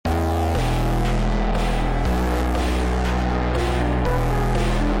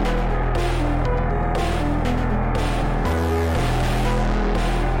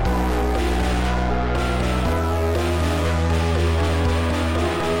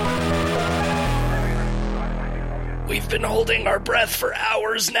We've been holding our breath for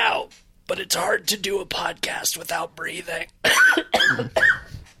hours now, but it's hard to do a podcast without breathing.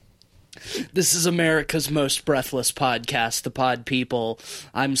 This is America's most breathless podcast, The Pod People.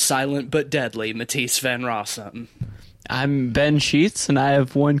 I'm silent but deadly, Matisse Van Rossum. I'm Ben Sheets, and I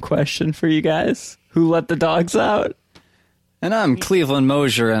have one question for you guys. Who let the dogs out? And I'm Cleveland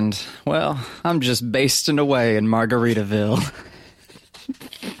Mosier, and, well, I'm just basting away in Margaritaville.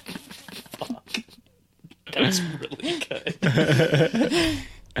 That's really good.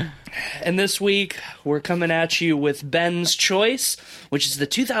 And this week, we're coming at you with Ben's Choice, which is the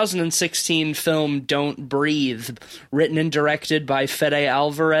 2016 film Don't Breathe, written and directed by Fede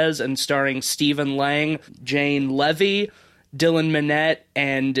Alvarez and starring Stephen Lang, Jane Levy, Dylan Minnette,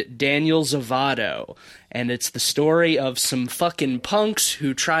 and Daniel Zavado. And it's the story of some fucking punks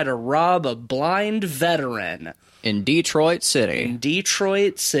who try to rob a blind veteran. In Detroit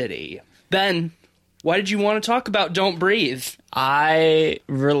City. Ben, why did you want to talk about Don't Breathe? I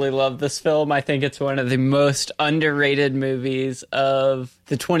really love this film. I think it's one of the most underrated movies of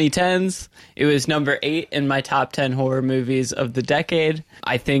the 2010s. It was number 8 in my top 10 horror movies of the decade.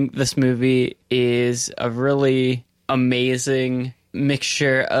 I think this movie is a really amazing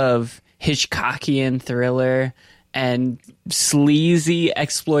mixture of Hitchcockian thriller and sleazy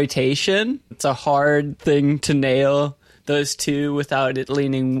exploitation. It's a hard thing to nail those two without it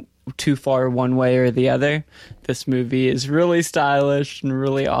leaning too far one way or the other. This movie is really stylish and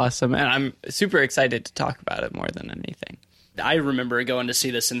really awesome, and I'm super excited to talk about it more than anything. I remember going to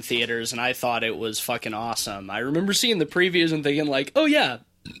see this in theaters, and I thought it was fucking awesome. I remember seeing the previews and thinking, like, oh yeah,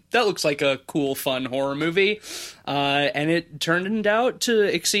 that looks like a cool, fun horror movie. And it turned out to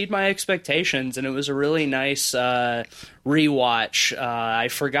exceed my expectations, and it was a really nice rewatch. I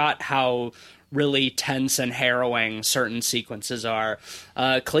forgot how really tense and harrowing certain sequences are.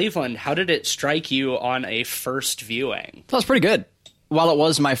 Cleveland, how did it strike you on a first viewing? That was pretty good. While it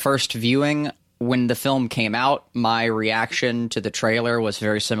was my first viewing, when the film came out, my reaction to the trailer was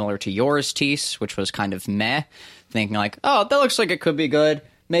very similar to yours, Tease, which was kind of meh, thinking like, oh, that looks like it could be good,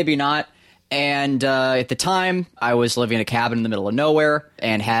 maybe not. And at the time, I was living in a cabin in the middle of nowhere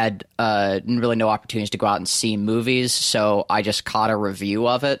and had really no opportunities to go out and see movies. So I just caught a review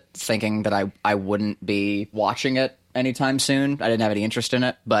of it, thinking that I wouldn't be watching it anytime soon. I didn't have any interest in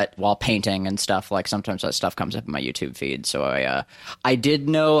it. But while painting and stuff, like sometimes that stuff comes up in my YouTube feed. So I did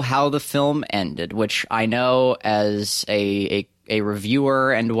know how the film ended, which I know as a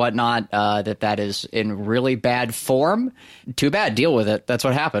reviewer and whatnot, that is in really bad form. Too bad. Deal with it. That's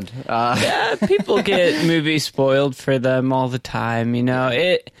what happened. Yeah, people get movies spoiled for them all the time, you know.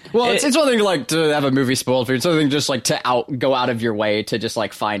 It's one thing like to have a movie spoiled for you. It's something just like to go out of your way to just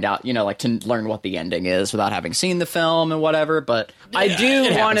like find out, you know, like to learn what the ending is without having seen the film and whatever. But I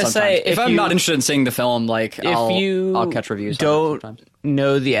do want to say, if I'm not interested in seeing the film, like I'll catch reviews. Don't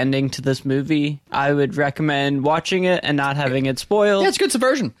know the ending to this movie, I would recommend watching it and not having it spoiled. Yeah, it's good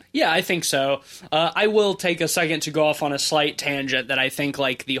subversion. Yeah, I think so. I will take a second to go off on a slight tangent that I think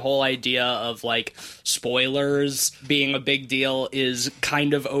like the whole idea of like spoilers being a big deal is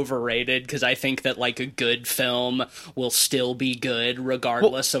kind of overrated, because I think that like a good film will still be good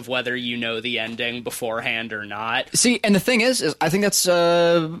regardless of whether you know the ending beforehand or not. See, and the thing is I think that's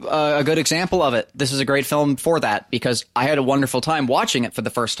a good example of it. This is a great film for that, because I had a wonderful time watching it for the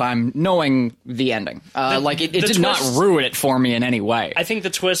first time knowing the ending. It did not ruin it for me in any way. I think the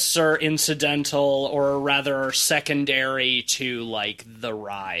twists are incidental, or rather secondary to like the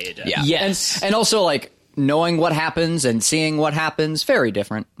ride. Yeah. Yes. And also like knowing what happens and seeing what happens, very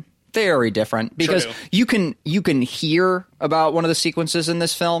different. Very different, because True. you can hear about one of the sequences in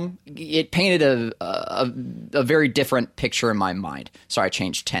this film. It painted a very different picture in my mind. Sorry, I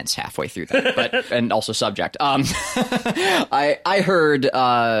changed tense halfway through that, but and also subject. I heard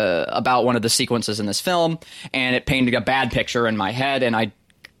about one of the sequences in this film, and it painted a bad picture in my head, and I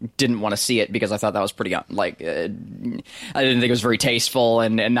didn't want to see it because I thought that was pretty I didn't think it was very tasteful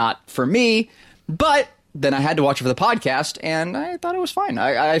and not for me, but then I had to watch it for the podcast, and I thought it was fine.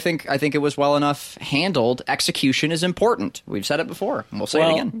 I think it was well enough handled. Execution is important. We've said it before, and we'll say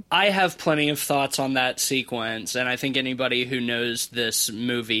it again. I have plenty of thoughts on that sequence, and I think anybody who knows this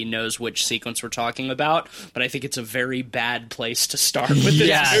movie knows which sequence we're talking about, but I think it's a very bad place to start with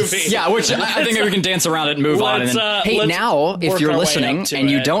this movie. Yeah, which I think we can dance around it and move on. Hey, now, if you're listening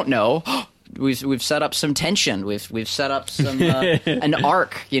and you don't know... We've set up some tension. We've set up some an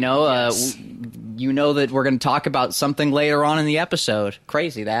arc, you know. Yes. you know that we're going to talk about something later on in the episode.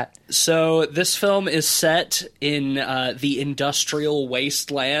 Crazy that. So this film is set in the industrial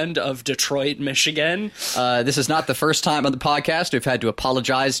wasteland of Detroit, Michigan. This is not the first time on the podcast we've had to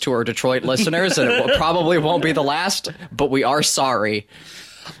apologize to our Detroit listeners, and it probably won't be the last, but we are sorry.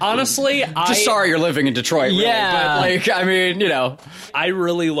 Honestly, Just sorry you're living in Detroit, really. Yeah. But, like, I mean, you know. I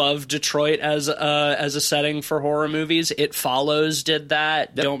really love Detroit as a setting for horror movies. It Follows did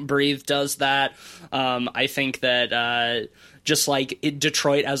that. Yep. Don't Breathe does that. I think that just like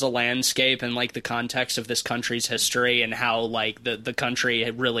Detroit as a landscape and like the context of this country's history and how like the country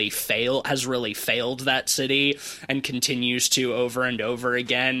has really failed that city and continues to over and over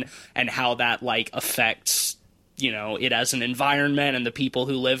again, and how that like affects, you know, it as an environment and the people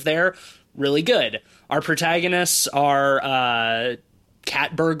who live there. Really good. Our protagonists are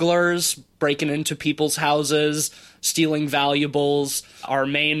cat burglars breaking into people's houses, stealing valuables. Our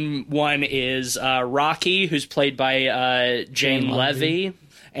main one is Rocky, who's played by Jane Levy.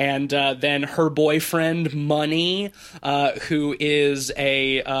 And then her boyfriend, Money, who is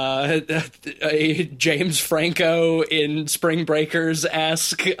a James Franco in Spring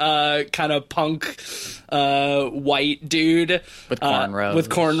Breakers-esque kind of punk white dude. With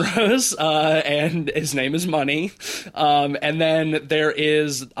cornrows. And his name is Money. And then there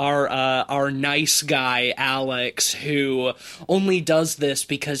is our nice guy, Alex, who only does this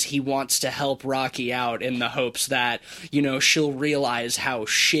because he wants to help Rocky out in the hopes that, you know, she'll realize how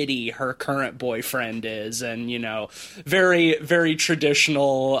shitty her current boyfriend is, and, you know, very, very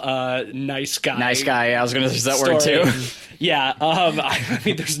traditional nice guy. Nice guy, I was going to use that word too. Yeah, I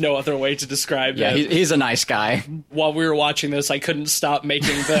mean, there's no other way to describe Yeah, it. he's a nice guy. While we were watching this, I couldn't stop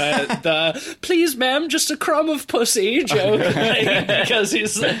making the please, ma'am, just a crumb of pussy joke because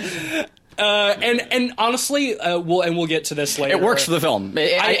he's. And honestly, we'll get to this later. It works for the film.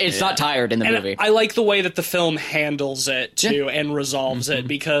 It's not tired in the movie. I like the way that the film handles it too, and resolves it,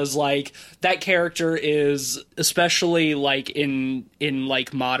 because like that character is, especially like in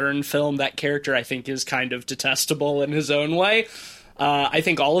like modern film, that character I think is kind of detestable in his own way. I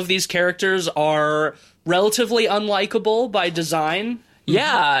think all of these characters are relatively unlikable by design.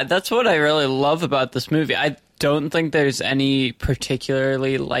 Yeah, that's what I really love about this movie. I don't think there's any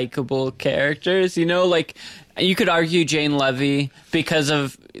particularly likable characters. You know, like, you could argue Jane Levy, because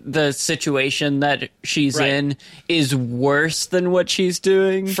of the situation that she's in, is worse than what she's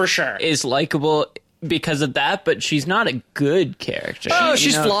doing. For sure. Is likable because of that, but she's not a good character. Oh,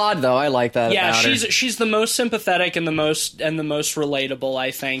 she's flawed, though. I like that. Yeah, about her. she's the most sympathetic and the most relatable,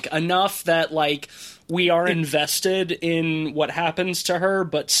 I think. Enough that like we are invested in what happens to her,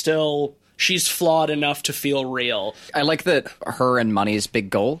 but still she's flawed enough to feel real. I like that her and Money's big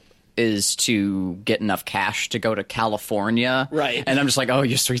goal is to get enough cash to go to California. Right. And I'm just like, oh,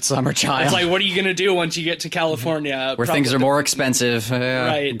 you sweet summer child. It's like, what are you going to do once you get to California? Where things are more expensive.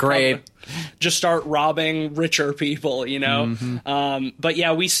 Right. Great. Just start robbing richer people, you know? But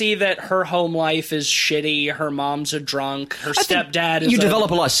yeah, we see that her home life is shitty. Her mom's a drunk. Her stepdad is You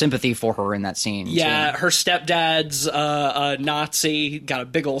develop a lot of sympathy for her in that scene. Yeah, too. her stepdad's a Nazi, got a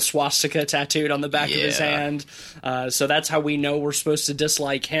big old swastika tattooed on the back of his hand. So that's how we know we're supposed to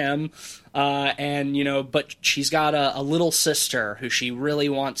dislike him. And, you know, but she's got a little sister who she really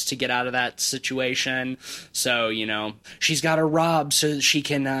wants to get out of that situation. So, you know, she's got to rob so that she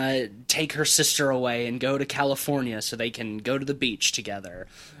can take her sister away and go to California so they can go to the beach together.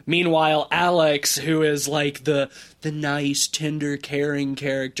 Meanwhile, Alex, who is like the nice, tender, caring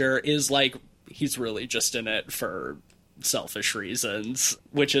character, is like, he's really just in it for selfish reasons,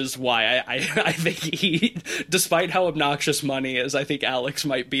 which is why I think he, despite how obnoxious Money is, I think Alex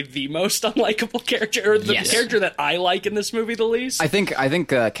might be the most unlikable character, or the character that I like in this movie the least. I think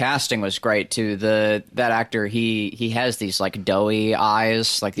casting was great too. That actor, he has these like doughy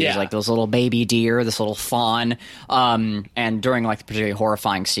eyes, like these like those little baby deer, this little fawn. And during like the particularly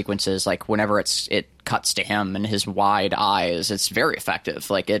horrifying sequences, like whenever it cuts to him and his wide eyes, it's very effective.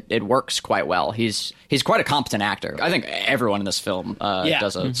 Like it works quite well. He's quite a competent actor. I think everyone in this film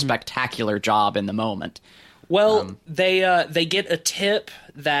does a spectacular job in the moment. Well, they get a tip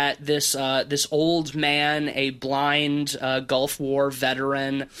that this old man, a blind Gulf War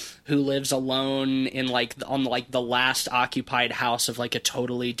veteran who lives alone in on the last occupied house of like a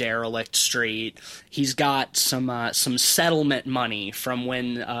totally derelict street. He's got some settlement money from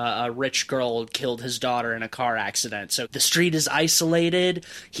when a rich girl killed his daughter in a car accident. So the street is isolated.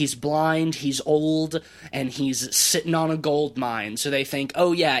 He's blind. He's old, and he's sitting on a gold mine. So they think,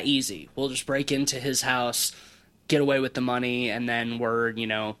 oh yeah, easy. We'll just break into his house, get away with the money, and then we're, you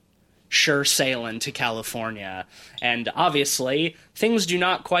know, sure sailing to California. And obviously, things do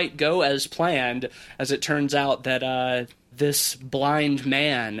not quite go as planned, as it turns out that this blind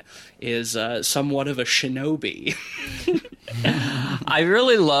man is somewhat of a shinobi. I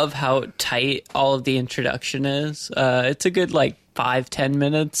really love how tight all of the introduction is. It's a good, 5-10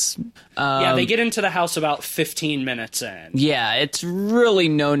 minutes. Yeah, they get into the house about 15 minutes in. Yeah, it's really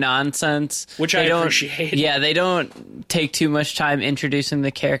no nonsense. Which I appreciate. Yeah, they don't take too much time introducing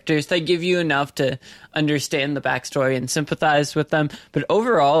the characters. They give you enough to understand the backstory and sympathize with them. But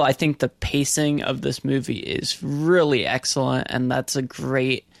overall, I think the pacing of this movie is really excellent, and that's a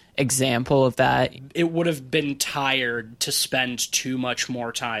great example of that. It would have been tired to spend too much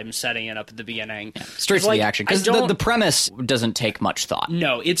more time setting it up at the beginning. Straight to the action, because the premise doesn't take much thought.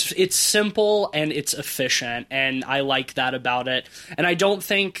 No, it's simple and it's efficient, and I like that about it. And I don't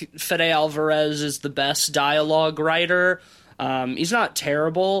think Fede Alvarez is the best dialogue writer. He's not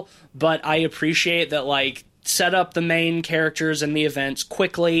terrible, but I appreciate that, set up the main characters and the events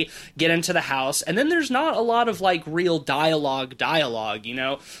quickly, get into the house, and then there's not a lot of real dialogue,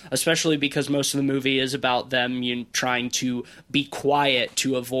 especially because most of the movie is about them trying to be quiet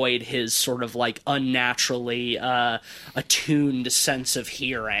to avoid his sort of unnaturally attuned sense of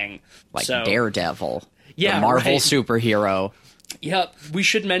hearing. Daredevil, yeah, the Marvel right. superhero. Yep, we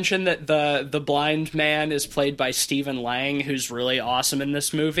should mention that the blind man is played by Stephen Lang, who's really awesome in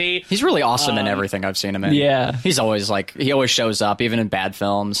this movie. He's really awesome in everything I've seen him in. Yeah. He's always he always shows up, even in bad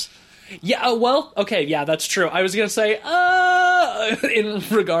films. Yeah, well, okay, yeah, that's true. I was gonna say, in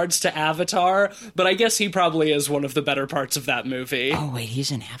regards to Avatar, but I guess he probably is one of the better parts of that movie. Oh, wait,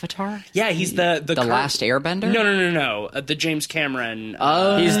 he's in Avatar? Yeah, he's the Last Airbender? No. The James Cameron.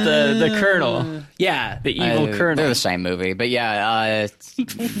 He's the Colonel. Yeah. The evil Colonel. They're the same movie, but yeah,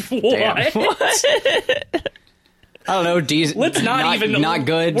 What? I don't know. Let's not even not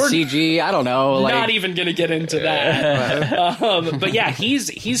good CG. I don't know. Not even gonna get into that. But yeah,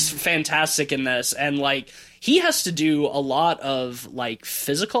 he's fantastic in this, and he has to do a lot of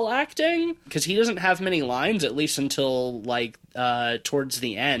physical acting because he doesn't have many lines, at least until towards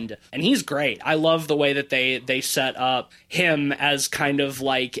the end, and he's great. I love the way that they set up him as kind of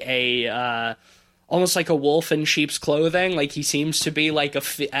a almost like a wolf in sheep's clothing. He seems to be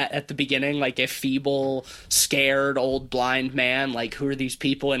at the beginning, a feeble, scared old blind man. Who are these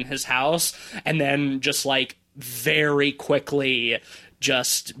people in his house? And then just very quickly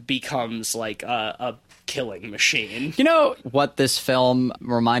just becomes a killing machine. You know what this film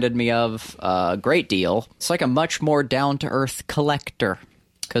reminded me of a great deal? It's a much more down-to-earth Collector.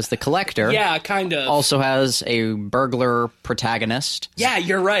 Because the Collector kind of also has a burglar protagonist. Yeah,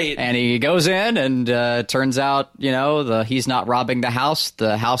 you're right. And he goes in and turns out, he's not robbing the house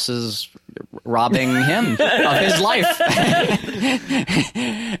is robbing him of his life.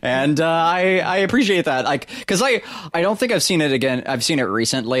 And I appreciate that. Because I don't think I've seen it again. I've seen it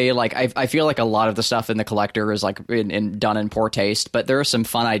recently. I feel like a lot of the stuff in the Collector is done in poor taste, but there are some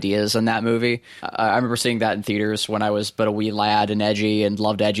fun ideas in that movie. I remember seeing that in theaters when I was but a wee lad and edgy and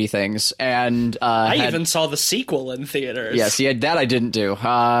loved edgy things. And I even saw the sequel in theaters. Yes, that I didn't do.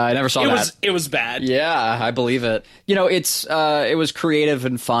 I never saw that. It was bad. Yeah, I believe it. It was creative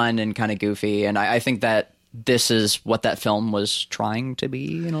and fun and kind of goofy, and I think that this is what that film was trying to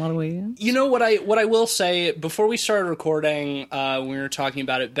be in a lot of ways. You know what I will say, before we started recording, when we were talking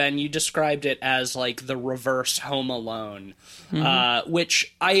about it, Ben, you described it as the reverse Home Alone,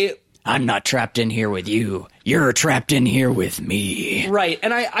 which I'm not trapped in here with you. You're trapped in here with me. Right,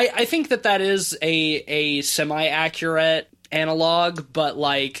 and I think that is a semi-accurate analog, but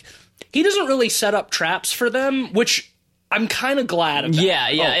he doesn't really set up traps for them, which I'm kind of glad about. Yeah,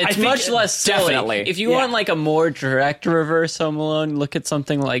 it's much less silly. Definitely. If you want a more direct reverse Home Alone, look at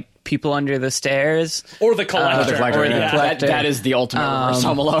something like People Under the Stairs. Or The Collector. That is the ultimate reverse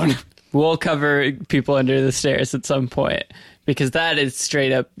Home Alone. We'll cover People Under the Stairs at some point, because that is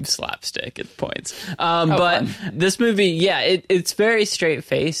straight up slapstick at points. But fun. This movie, it's very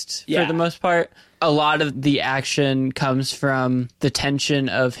straight-faced for the most part. A lot of the action comes from the tension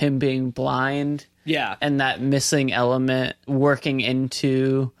of him being blind. Yeah. And that missing element working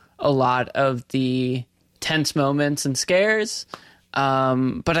into a lot of the tense moments and scares.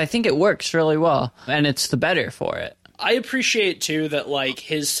 But I think it works really well, and it's the better for it. I appreciate, too, that,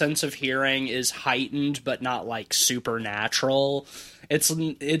 his sense of hearing is heightened, but not, supernatural.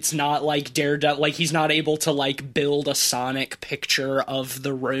 It's not like Daredevil, he's not able to, build a sonic picture of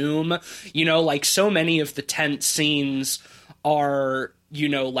the room. So many of the tense scenes are you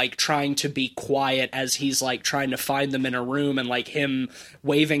know, like trying to be quiet as he's like trying to find them in a room, and like him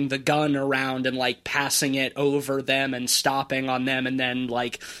waving the gun around and like passing it over them and stopping on them, and then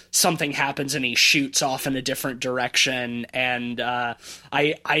like something happens and he shoots off in a different direction, and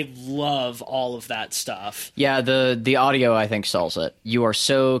I love all of that stuff. Yeah, the audio, I think, sells it. You are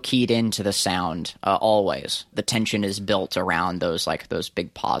so keyed into the sound, always. The tension is built around those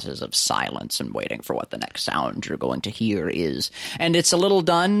big pauses of silence and waiting for what the next sound you're going to hear is. And it's a little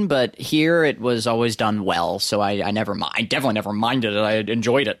done, but here it was always done well, so I definitely never minded it. I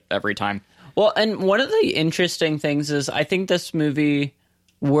enjoyed it every time. Well, and one of the interesting things is I think this movie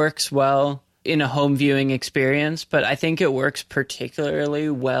works well in a home viewing experience, but I think it works particularly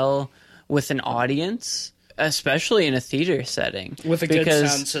well with an audience, especially in a theater setting. With a good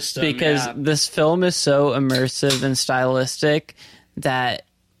sound system. Because this film is so immersive and stylistic that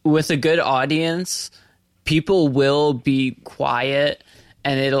with a good audience, people will be quiet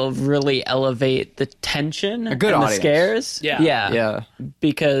and it'll really elevate the tension and the scares. Yeah.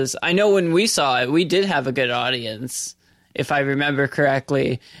 Because I know when we saw it, we did have a good audience, if I remember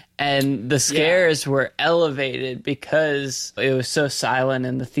correctly. And the scares were elevated because it was so silent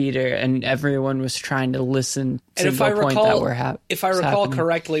in the theater and everyone was trying to listen to the point that we're if I recall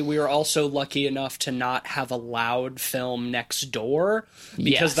correctly, we were also lucky enough to not have a loud film next door,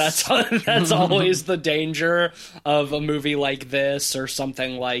 because that's always the danger of a movie like this or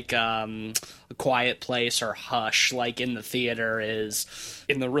something like A Quiet Place or Hush, like in the theater, is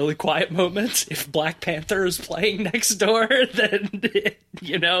in the really quiet moments. If Black Panther is playing next door, then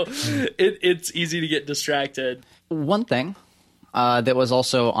it's easy to get distracted. One thing that was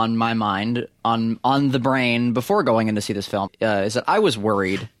also on my mind, on the brain before going in to see this film, is that I was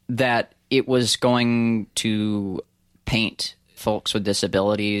worried that it was going to paint folks with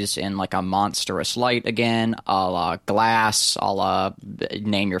disabilities in like a monstrous light again, a la Glass, a la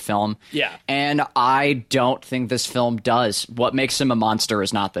name your film. Yeah. And I don't think this film does. What makes him a monster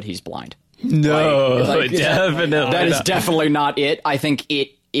is not that he's blind. No, definitely. That is definitely not it. I think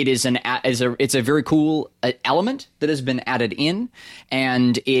it's a very cool element that has been added in,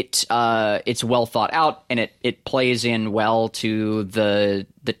 and it's well thought out, and it plays in well to the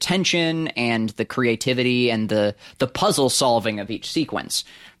tension and the creativity and the puzzle solving of each sequence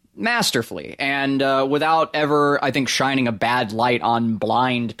masterfully, and without ever, I think, shining a bad light on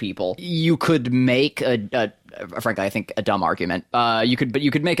blind people. You could make frankly, I think a dumb argument. You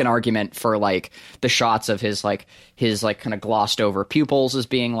could make an argument for like the shots of his kind of glossed over pupils as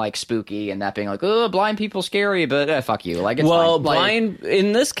being like spooky, and that being like, oh, blind people scary, but fuck you. Like, it's well, fine. blind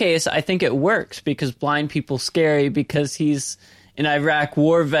in this case, I think it works because blind people scary because he's an Iraq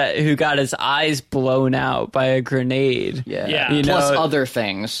war vet who got his eyes blown out by a grenade. Yeah. Plus other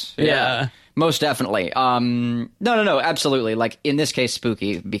things. Yeah. Most definitely. No, absolutely. Like, in this case,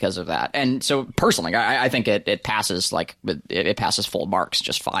 spooky because of that. And so, personally, I think it passes, it passes full marks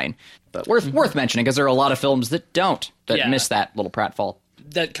just fine. But worth mentioning, because there are a lot of films that miss that little pratfall.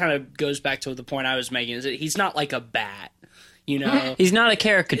 That kind of goes back to the point I was making, is that he's not like a bat. You know, he's not a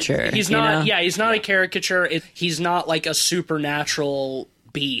caricature. He's not. He's not a caricature. He's not like a supernatural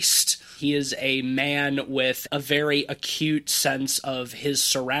beast. He is a man with a very acute sense of his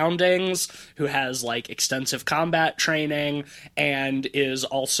surroundings, who has like extensive combat training, and is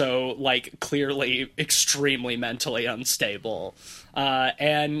also like clearly extremely mentally unstable.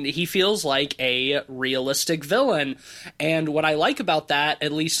 And he feels like a realistic villain. And what I like about that,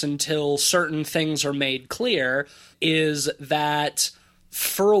 at least until certain things are made clear, is that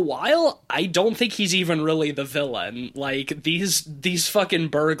for a while, I don't think he's even really the villain. Like, these fucking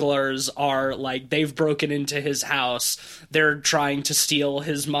burglars are, like, they've broken into his house. They're trying to steal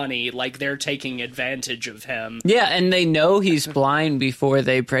his money. Like, they're taking advantage of him. Yeah, and they know he's blind before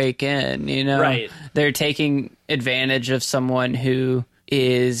they break in, you know? Right. They're taking advantage of someone who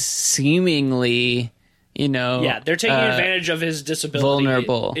is seemingly, you know... Yeah, they're taking advantage of his disability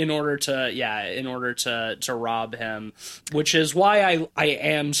vulnerable in order to rob him, which is why I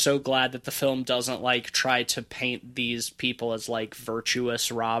am so glad that the film doesn't like try to paint these people as like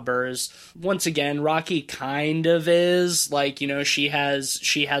virtuous robbers. Once again, Rocky kind of is, like, you know, she has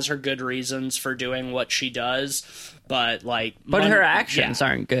her good reasons for doing what she does, but her actions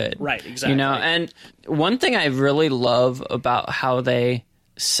aren't good. Right, exactly. You know, and one thing I really love about how they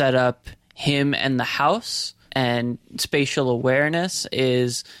set up him and the house and spatial awareness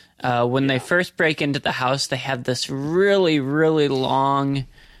is when they first break into the house, they have this really, really long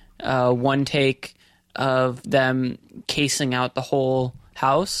one take of them casing out the whole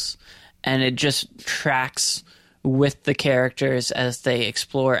house, and it just tracks with the characters as they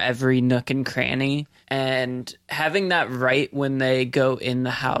explore every nook and cranny. And having that right when they go in the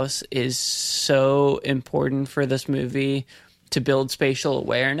house is so important for this movie to build spatial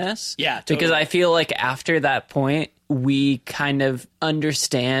awareness. Yeah, totally. Because I feel like after that point, we kind of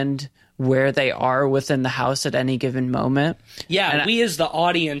understand where they are within the house at any given moment. Yeah, And we as the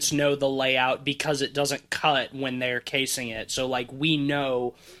audience know the layout because it doesn't cut when they're casing it. So, like, we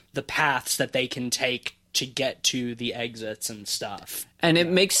know the paths that they can take to get to the exits and stuff. And it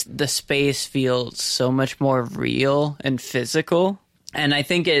makes the space feel so much more real and physical. And I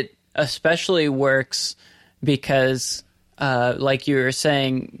think it especially works because, like you were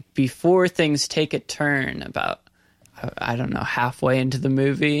saying, before things take a turn about, I don't know, halfway into the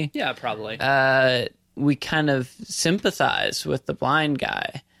movie, Yeah, probably. we kind of sympathize with the blind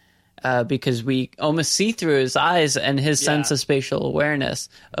guy because we almost see through his eyes and his sense of spatial awareness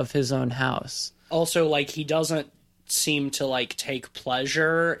of his own house. Also, like, he doesn't seem to, like, take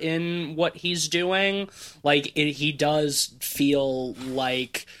pleasure in what he's doing. Like, he does feel,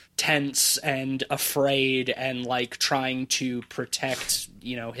 like, tense and afraid and, like, trying to protect,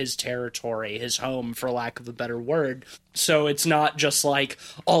 you know, his territory, his home, for lack of a better word. So it's not just like,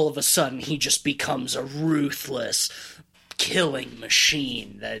 all of a sudden he just becomes a ruthless killing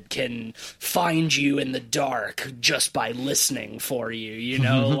machine that can find you in the dark just by listening for you, you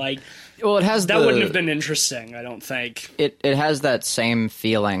know? Like, Well, it has that wouldn't have been interesting, I don't think. It has that same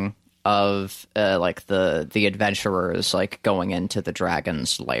feeling of like the adventurers like going into the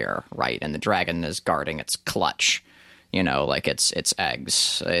dragon's lair, right? And the dragon is guarding its clutch, you know, like its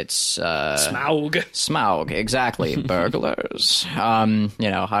eggs. It's Smaug, exactly. Burglars.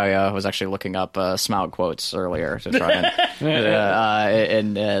 You know, I was actually looking up Smaug quotes earlier to try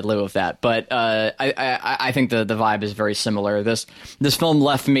and in lieu of that. But I think the vibe is very similar. This film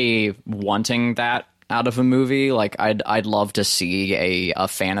left me wanting that out of a movie. Like, I'd love to see a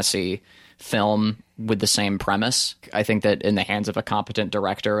fantasy film with the same premise. I think that in the hands of a competent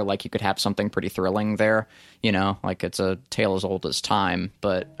director, like, you could have something pretty thrilling there. You know, like, it's a tale as old as time,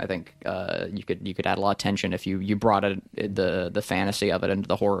 but I think you could add a lot of tension if you brought the fantasy of it into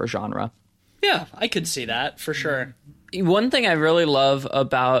the horror genre. Yeah, I could see that, for sure. One thing I really love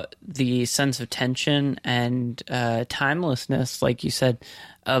about the sense of tension and timelessness, like you said,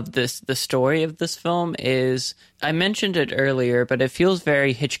 of the story of this film is, I mentioned it earlier, but it feels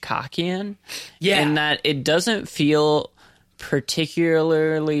very Hitchcockian. Yeah. In that it doesn't feel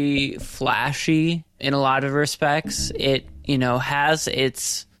particularly flashy in a lot of respects. It, you know, has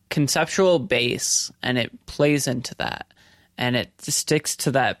its conceptual base and it plays into that. And it sticks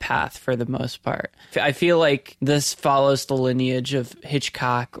to that path for the most part. I feel like this follows the lineage of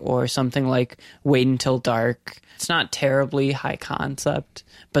Hitchcock or something like Wait Until Dark. It's not terribly high concept,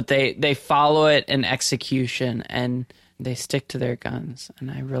 but they follow it in execution and they stick to their guns. And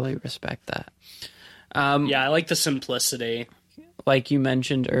I really respect that. Yeah, I like the simplicity. Like you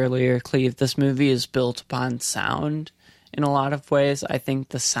mentioned earlier, Cleve, this movie is built upon sound in a lot of ways. I think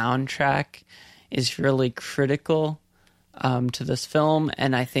the soundtrack is really critical to this film,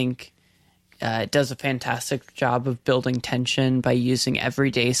 and I think it does a fantastic job of building tension by using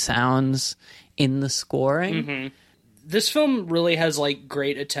everyday sounds in the scoring. Mm-hmm. This film really has, like,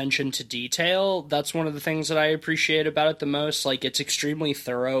 great attention to detail. That's one of the things that I appreciate about it the most. Like, it's extremely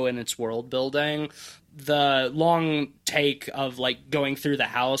thorough in its world building. The long take of, like, going through the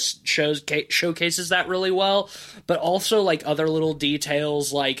house showcases that really well, but also, like, other little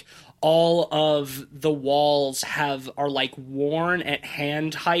details, like, all of the walls are like worn at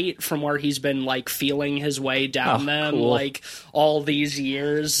hand height from where he's been like feeling his way down them, cool. like all these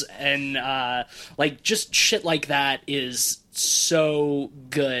years, and like just shit like that is so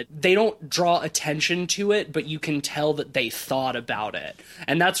good. They don't draw attention to it, but you can tell that they thought about it,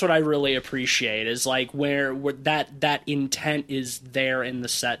 and that's what I really appreciate. Is like where that intent is there in the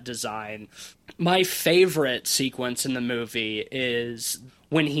set design. My favorite sequence in the movie is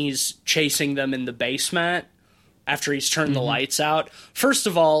when he's chasing them in the basement after he's turned the lights out. First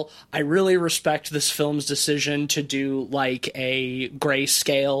of all, I really respect this film's decision to do like a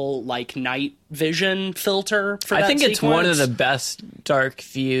grayscale, like night vision filter for that I think it's one of sequence. the best dark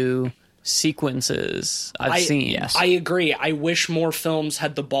view sequences I've seen. yes. I agree. I wish more films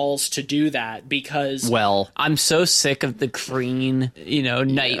had the balls to do that because Well, I'm so sick of the green,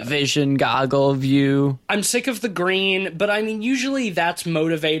 night vision goggle view. I'm sick of the green, but I mean, usually that's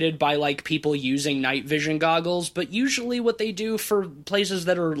motivated by, like, people using night vision goggles, but usually what they do for places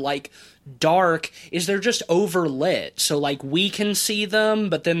that are, like, dark is they're just overlit. So like we can see them,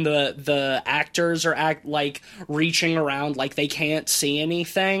 but then the actors are like reaching around like they can't see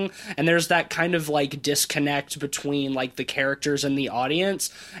anything. And there's that kind of like disconnect between like the characters and the audience.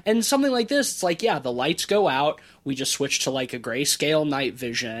 And something like this, it's like, yeah, the lights go out. We just switch to like a grayscale night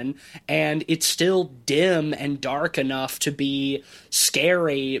vision, and it's still dim and dark enough to be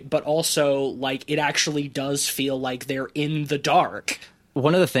scary, but also like it actually does feel like they're in the dark.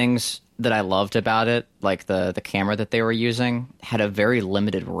 One of the things that I loved about it, like the camera that they were using, had a very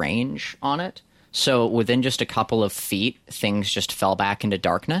limited range on it. So within just a couple of feet, things just fell back into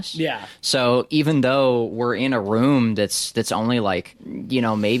darkness. Yeah. So even though we're in a room that's only like,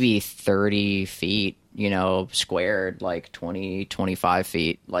 maybe 30 feet, squared, like 20, 25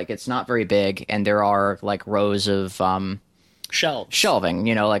 feet, like it's not very big. And there are like rows of shelving,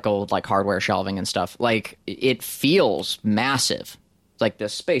 like old like hardware shelving and stuff. Like it feels massive. Like the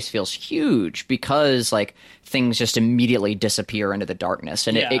space feels huge because like things just immediately disappear into the darkness,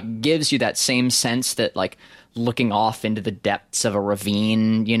 and it gives you that same sense that like looking off into the depths of a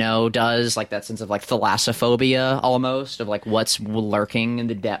ravine, does, like that sense of like thalassophobia almost, of like what's lurking in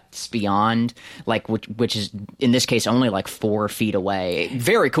the depths beyond, like which is in this case only like 4 feet away.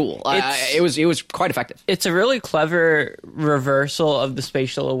 Very cool. It was quite effective. It's a really clever reversal of the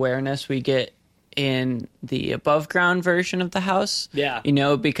spatial awareness we get in the above ground version of the house. Yeah.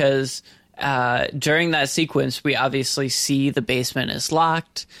 Because during that sequence, we obviously see the basement is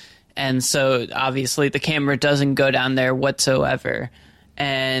locked. And so obviously the camera doesn't go down there whatsoever.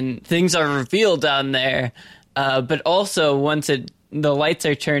 And things are revealed down there. But also once the lights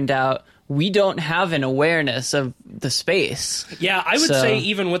are turned out, we don't have an awareness of the space. Yeah, I would say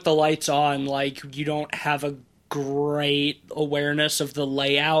even with the lights on, like you don't have a great awareness of the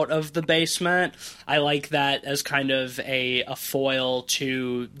layout of the basement. I like that as kind of a foil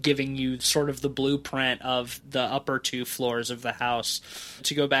to giving you sort of the blueprint of the upper 2 floors of the house.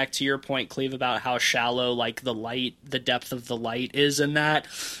 To go back to your point, Cleve, about how shallow like the depth of the light is in that,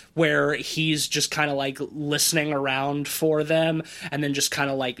 where he's just kind of like listening around for them and then just kind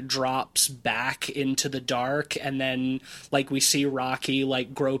of like drops back into the dark, and then like we see Rocky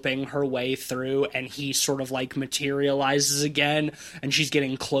like groping her way through, and he sort of like materializes again, and she's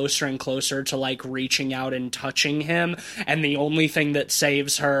getting closer and closer to like reaching out and touching him, and the only thing that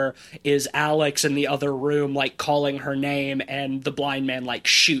saves her is Alex in the other room like calling her name, and the blind man like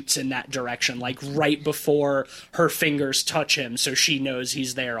shoots in that direction like right before her fingers touch him, so she knows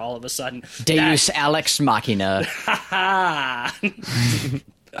he's there all of a sudden. Deus Alex Machina.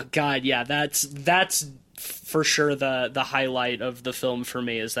 God, yeah, that's for sure the highlight of the film for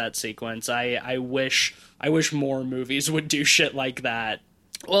me, is that sequence. I wish more movies would do shit like that.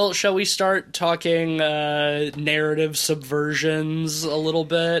 Well, shall we start talking narrative subversions a little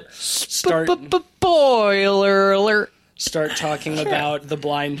bit? Spoiler alert. Start talking about the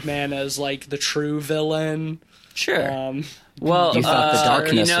blind man as like the true villain. Sure. Well, you thought the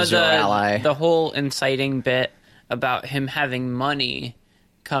darkness was your ally. The whole inciting bit about him having money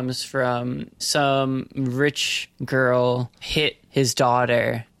comes from some rich girl hit his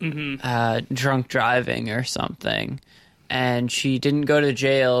daughter drunk driving or something, and she didn't go to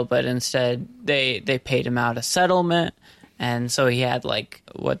jail, but instead they paid him out a settlement, and so he had like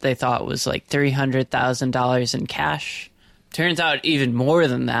what they thought was like $300,000 in cash. Turns out even more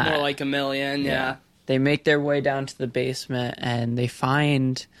than that. More like $1 million, yeah. They make their way down to the basement, and they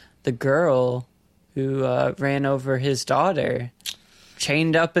find the girl who ran over his daughter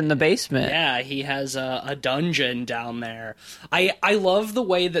chained up in the basement. Yeah, he has a dungeon down there. I love the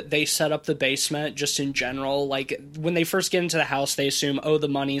way that they set up the basement just in general. Like, when they first get into the house, they assume, oh, the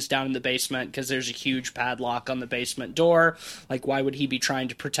money's down in the basement because there's a huge padlock on the basement door. Like, why would he be trying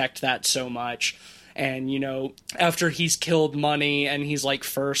to protect that so much? And, after he's killed Money and he's, like,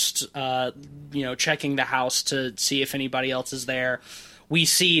 first, checking the house to see if anybody else is there, we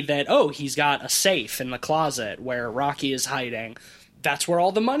see that, oh, he's got a safe in the closet where Rocky is hiding. That's where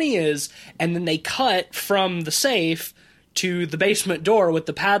all the money is. And then they cut from the safe to the basement door with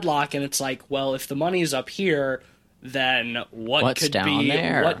the padlock, and it's like, well, if the money's up here, then what could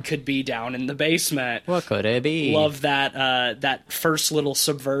be down in the basement? What could it be? Love that first little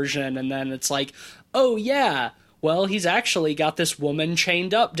subversion, and then it's like, oh yeah, well, he's actually got this woman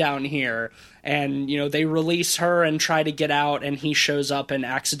chained up down here. And, they release her and try to get out, and he shows up and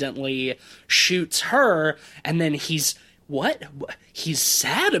accidentally shoots her, and then he's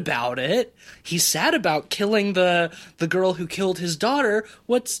sad about it. He's sad about killing the girl who killed his daughter.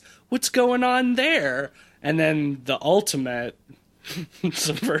 What's going on there? And then the ultimate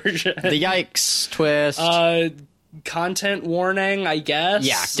subversion. The yikes twist. content warning, I guess.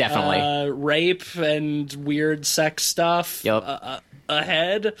 Yeah, definitely. Rape and weird sex stuff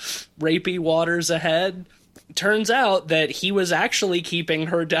ahead. Rapey waters ahead. Turns out that he was actually keeping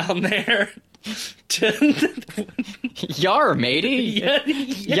her down there. Yar, matey.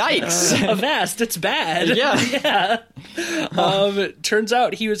 Yikes. Avast, it's bad. Yeah. Turns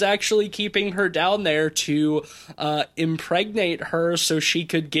out he was actually keeping her down there to impregnate her so she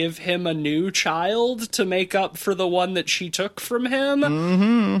could give him a new child to make up for the one that she took from him.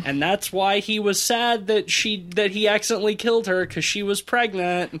 Mm-hmm. And that's why he was sad that he accidentally killed her, because she was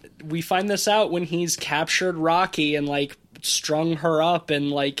pregnant. We find this out when he's captured Rocky and like strung her up in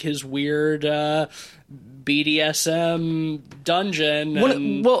like his weird BDSM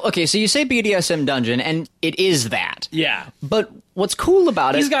dungeon. Well, okay, so you say BDSM dungeon, and it is that. Yeah. But what's cool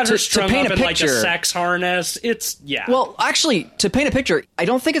about it... He's got her to strung paint up a in picture, like a sex harness. It's, yeah. Well, actually, to paint a picture, I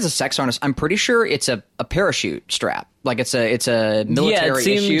don't think it's a sex harness. I'm pretty sure it's a parachute strap. Like it's a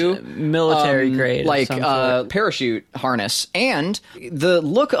military issue. Military grade. Like parachute harness. And the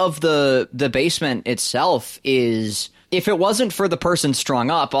look of the basement itself is... If it wasn't for the person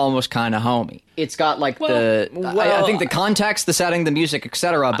strung up, almost kind of homey. It's got like I think the context, the setting, the music,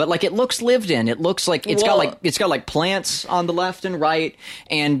 etc. But like it looks lived in. It looks like it's got like plants on the left and right,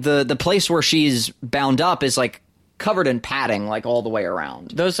 and the place where she's bound up is like covered in padding like all the way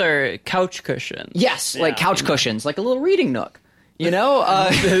around. Those are couch cushions. Yes, like couch cushions, like a little reading nook. You know,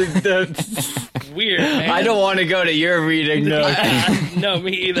 weird. Man. I don't want to go to your reading nook. No,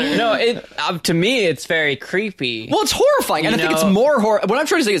 me either. No, to me, it's very creepy. Well, it's horrifying, and I think it's more what I'm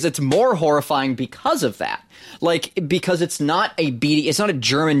trying to say is it's more horrifying because of that. Like, because it's not it's not a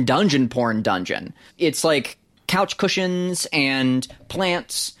German dungeon porn dungeon. It's like couch cushions and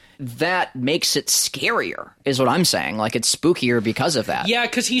plants. That makes it scarier, is what I'm saying. Like, it's spookier because of that. Yeah,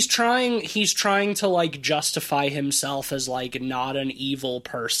 because he's trying to like justify himself as like not an evil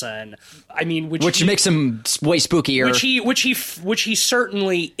person. I mean, which makes him way spookier. Which he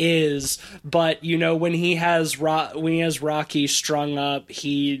certainly is. But you know, when he has Rocky strung up,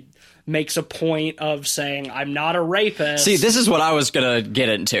 he makes a point of saying, I'm not a rapist. See, this is what I was going to get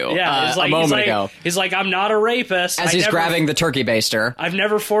into a moment ago. He's like, I'm not a rapist. As he's grabbing the turkey baster. I've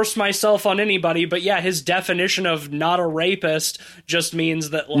never forced myself on anybody, but yeah, his definition of not a rapist just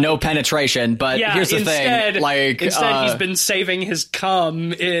means that... Like, no penetration, but here's the thing. Instead, he's been saving his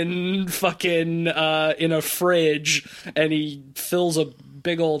cum in fucking, in a fridge, and he fills a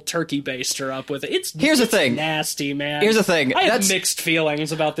big old turkey baster up with it. It's nasty, man. Here's the thing. I have mixed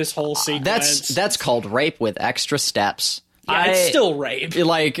feelings about this whole sequence. That's called rape with extra steps. Yeah, it's still rape.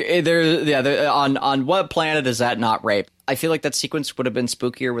 Like on what planet is that not rape? I feel like that sequence would have been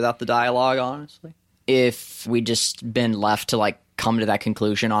spookier without the dialogue, honestly. If we just been left to like come to that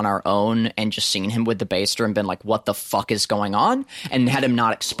conclusion on our own and just seen him with the baster and been like, what the fuck is going on? And had him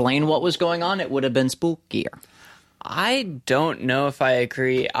not explain what was going on, it would have been spookier. I don't know if I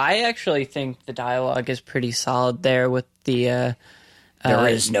agree. I actually think the dialogue is pretty solid there with the there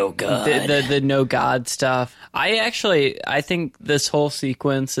is no God. The no God stuff. I think this whole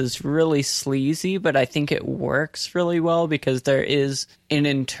sequence is really sleazy, but I think it works really well because there is an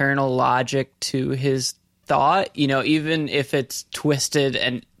internal logic to his thought. You know, even if it's twisted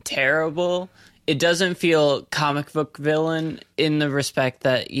and terrible, it doesn't feel comic book villain in the respect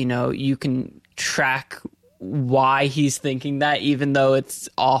that, you know, you can track why he's thinking that, even though it's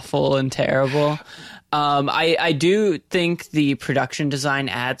awful and terrible. I do think the production design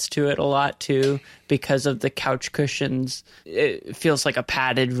adds to it a lot too, because of the couch cushions. It feels like a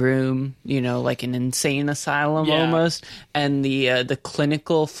padded room, you know, like an insane asylum almost. And the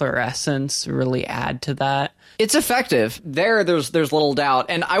clinical fluorescence really add to that. It's effective. There's little doubt.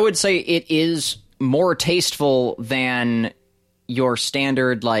 And I would say it is more tasteful than your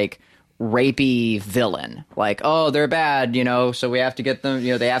standard, like, rapey villain. Like, oh, they're bad, you know, so we have to get them,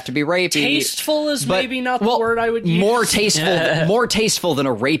 you know, they have to be rapey. Tasteful is maybe not the word I would use. More tasteful than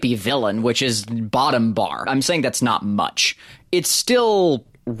a rapey villain, which is bottom bar. I'm saying that's not much. It's still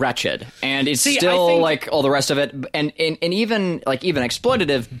wretched, and it's like all the rest of it, and even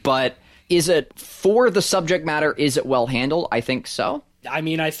exploitative, but is it for the subject matter? Is it well handled? I think so. I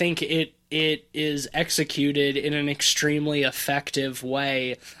mean, I think it is executed in an extremely effective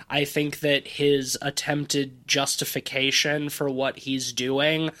way. I think that his attempted justification for what he's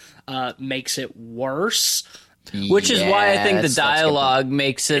doing makes it worse. Which is why I think the dialogue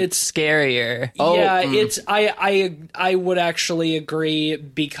makes it scarier. It's I would actually agree,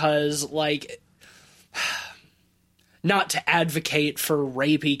 because like, not to advocate for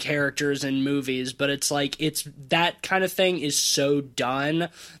rapey characters in movies, but it's like, it's that kind of thing is so done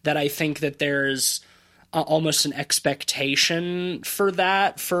that I think that there's almost an expectation for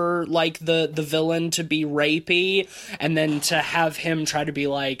that, for like the villain to be rapey, and then to have him try to be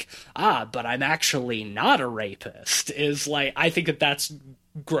like, but I'm actually not a rapist, is like, I think that's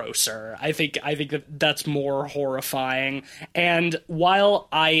grosser. I think that's more horrifying. And while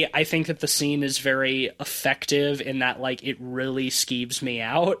I think that the scene is very effective in that, like, it really skeeves me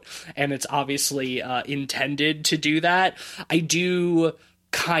out, and it's obviously intended to do that, I do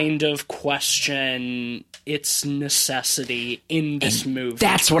kind of question its necessity in this movie.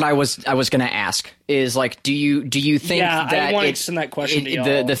 That's what I was going to ask. Is like, do you think that I want to send that question to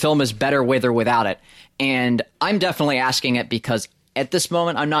y'all. The film is better with or without it? And I'm definitely asking it because at this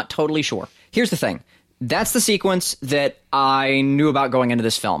moment I'm not totally sure. Here's the thing. That's the sequence that I knew about going into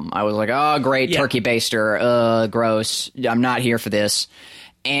this film. I was like, oh, great, turkey baster, gross. I'm not here for this.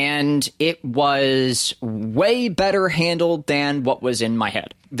 And it was way better handled than what was in my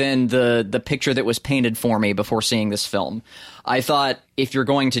head, than the picture that was painted for me before seeing this film. I thought, if you're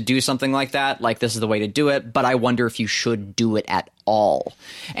going to do something like that, like, this is the way to do it, but I wonder if you should do it at all.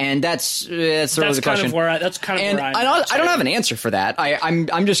 And that's sort of the question. That's kind of where I don't have an answer for that.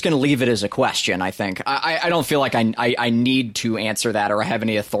 I'm just going to leave it as a question, I think. I don't feel like I need to answer that, or I have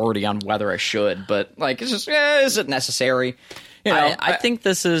any authority on whether I should, but, like, it's just, is it necessary? You know, I think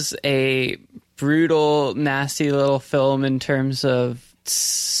this is a brutal, nasty little film in terms of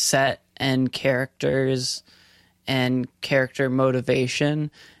set and characters and character motivation,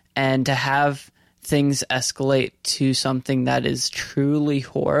 and to have things escalate to something that is truly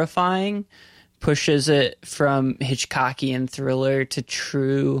horrifying pushes it from Hitchcockian thriller to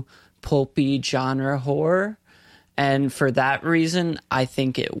true pulpy genre horror. And for that reason, I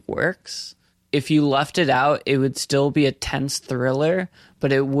think it works. If you left it out, it would still be a tense thriller,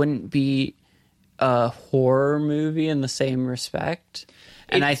 but it wouldn't be a horror movie in the same respect.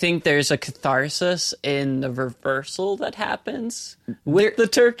 And I think there's a catharsis in the reversal that happens with the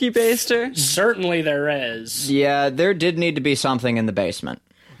turkey baster. Certainly there is. Yeah, there did need to be something in the basement.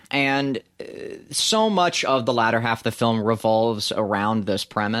 And so much of the latter half of the film revolves around this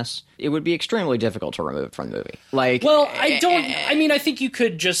premise. It would be extremely difficult to remove from the movie. Like, well, I think you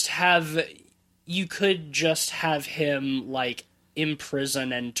could just have him, like,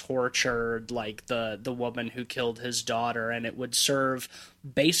 imprison and torture, like, the woman who killed his daughter, and it would serve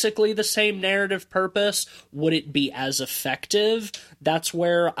basically the same narrative purpose. Would it be as effective? That's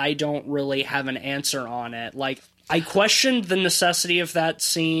where I don't really have an answer on it. Like, I questioned the necessity of that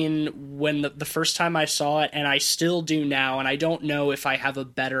scene when the first time I saw it, and I still do now, and I don't know if I have a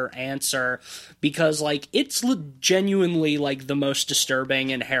better answer, because, like, it's genuinely, like, the most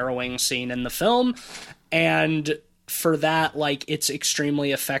disturbing and harrowing scene in the film, and for that, like, it's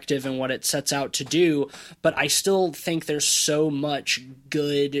extremely effective in what it sets out to do, but I still think there's so much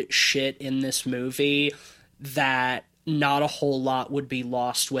good shit in this movie that not a whole lot would be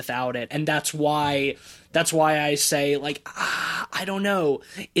lost without it. And that's why I say, like, I don't know.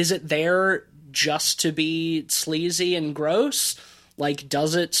 Is it there just to be sleazy and gross? Like,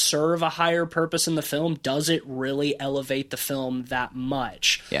 does it serve a higher purpose in the film? Does it really elevate the film that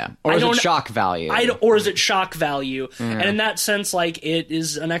much? Yeah. Or is it shock value? Or is it shock value? Mm. And in that sense, like, it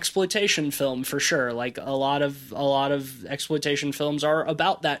is an exploitation film for sure. Like, a lot of exploitation films are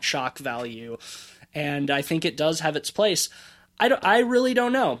about that shock value. And I think it does have its place. I really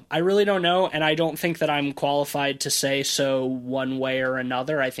don't know. And I don't think that I'm qualified to say so one way or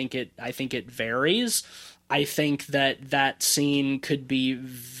another. I think it varies. I think that scene could be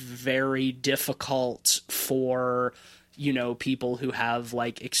very difficult for, you know, people who have,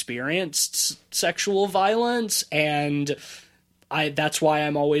 like, experienced sexual violence, and that's why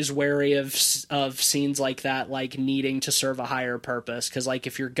I'm always wary of scenes like that, like, needing to serve a higher purpose, because, like,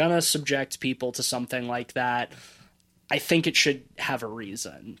 if you're gonna subject people to something like that, I think it should have a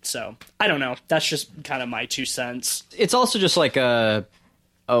reason. So I don't know. That's just kind of my 2 cents. It's also just like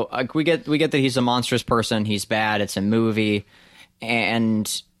we get that he's a monstrous person. He's bad. It's a movie,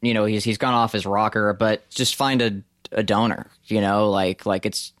 and, you know, he's gone off his rocker. But just find a donor. You know, like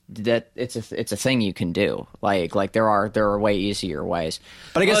it's a thing you can do. Like there are way easier ways.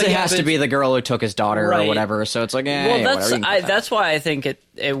 But I guess it has to be the girl who took his daughter or whatever. So it's like, that's why I think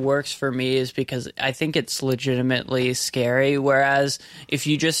it works for me, is because I think it's legitimately scary. Whereas if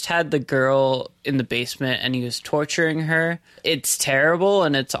you just had the girl in the basement and he was torturing her, it's terrible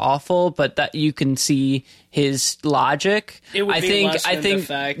and it's awful. But that you can see his logic. It would be less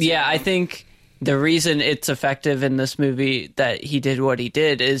effect. Yeah, I think the reason it's effective in this movie that he did what he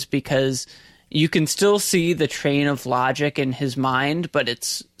did is because you can still see the train of logic in his mind, but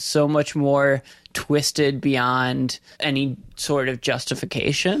it's so much more twisted beyond any sort of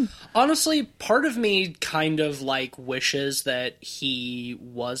justification. Honestly, part of me kind of like wishes that he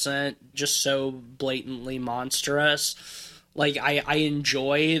wasn't just so blatantly monstrous. Like, I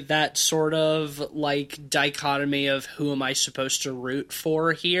enjoy that sort of, like, dichotomy of who am I supposed to root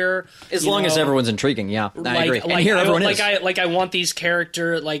for here. As long as everyone's intriguing, yeah. I agree. And Like, here everyone is. Like, I want these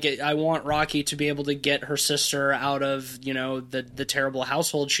characters, like, I want Rocky to be able to get her sister out of, you know, the terrible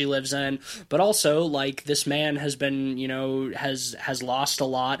household she lives in. But also, like, this man has been, you know, has lost a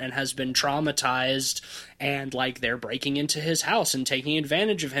lot and has been traumatized. And, like, they're breaking into his house and taking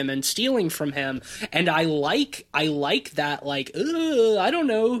advantage of him and stealing from him. And I like that, like, I don't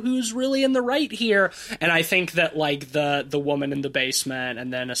know who's really in the right here. And I think that, like, the woman in the basement,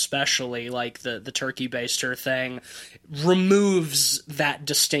 and then especially, like, the turkey baster thing, removes that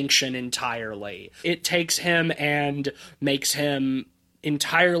distinction entirely. It takes him and makes him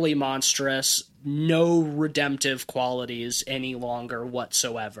entirely monstrous, no redemptive qualities any longer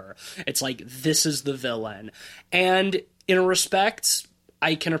whatsoever. It's like, this is the villain. And in a respect,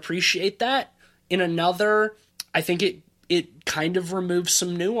 I can appreciate that. In another, I think it kind of removes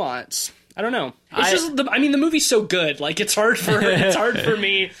some nuance. I don't know. The movie's so good. Like, it's hard for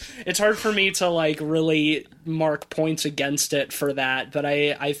me to, like, really mark points against it for that. But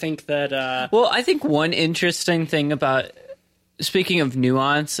I think that well, I think one interesting thing about, speaking of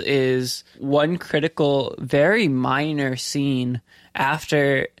nuance, is one critical, very minor scene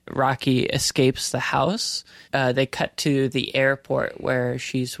after Rocky escapes the house. They cut to the airport where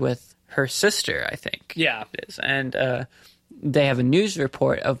she's with her sister, I think. Yeah. It is. And they have a news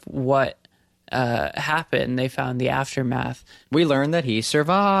report of what happened. They found the aftermath. we learned that he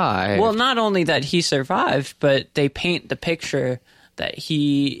survived. Well, not only that he survived, but they paint the picture that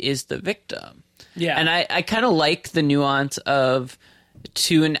he is the victim. Yeah. And I kind of like the nuance of,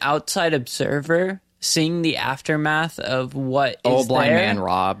 to an outside observer, seeing the aftermath of what is blind there man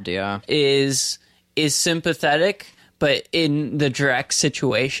robbed, yeah. is sympathetic, but in the direct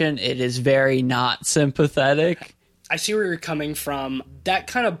situation, it is very not sympathetic. I see where you're coming from. That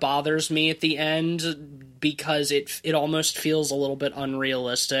kind of bothers me at the end because it almost feels a little bit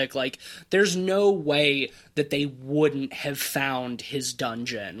unrealistic. Like, there's no way that they wouldn't have found his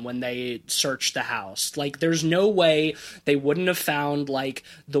dungeon when they searched the house. Like, there's no way they wouldn't have found, like,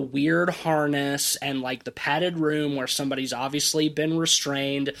 the weird harness and, like, the padded room where somebody's obviously been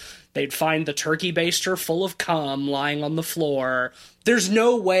restrained. They'd find the turkey baster full of cum lying on the floor. There's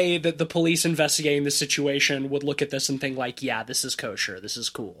no way that the police investigating the situation would look at this and think, like, yeah, this is kosher, this is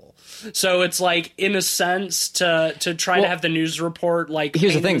cool. So it's like, in a sense, to try to have the news report, like,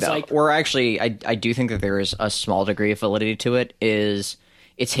 here's the thing, though. Like, we're actually, I do think that there is a small degree of validity to it. Is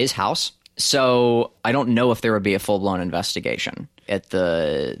it's his house, so I don't know if there would be a full blown investigation at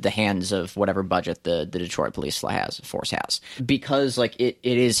the hands of whatever budget the Detroit police force has, because, like, it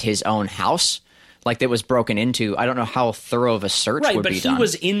is his own house. Like, that was broken into. I don't know how thorough of a search would be done. Right, but he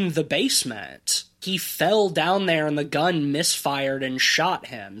was in the basement. He fell down there and the gun misfired and shot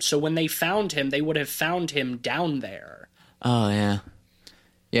him. So when they found him, they would have found him down there. Oh, yeah.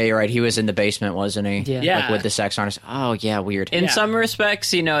 Yeah, you're right. He was in the basement, wasn't he? Yeah. Like, with the sex harness. Oh, yeah, weird. In some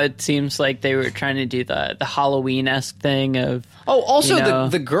respects, you know, it seems like they were trying to do the Halloween-esque thing of... Oh, also, you know,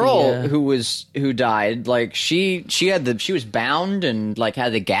 the girl who died, like, she was bound and, like,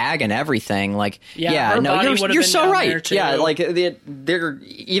 had the gag and everything. Like, her body would have you're been so down right. there, too. Yeah, like, they're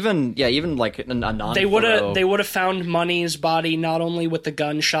even like a non. They would have found Money's body not only with the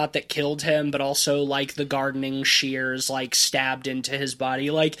gunshot that killed him, but also, like, the gardening shears, like, stabbed into his body.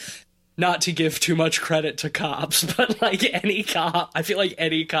 Like, not to give too much credit to cops, but, like, I feel like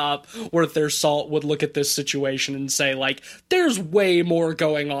any cop worth their salt would look at this situation and say, like, there's way more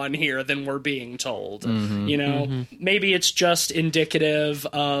going on here than we're being told. Mm-hmm. You know? Maybe it's just indicative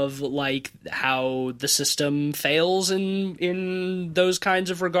of, like, how the system fails in those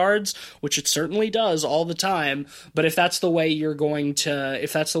kinds of regards, which it certainly does all the time. But if that's the way you're going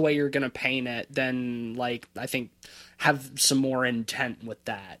to paint it, then, like, I think have some more intent with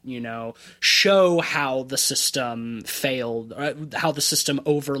that, you know, show how the system failed, how the system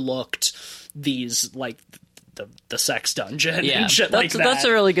overlooked these, like, the sex dungeon and shit like that. That's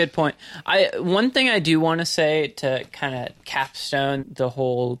a really good point. One thing I do want to say to kind of capstone the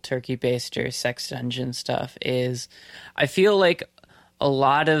whole turkey baster sex dungeon stuff is I feel like a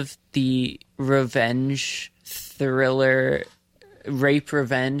lot of the revenge thriller, rape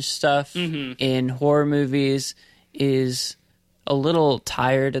revenge stuff in horror movies is a little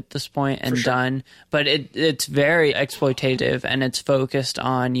tired at this point and done, but it's very exploitative, and it's focused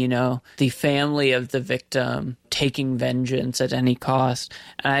on, you know, the family of the victim taking vengeance at any cost.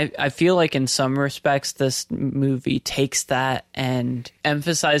 And I feel like in some respects this movie takes that and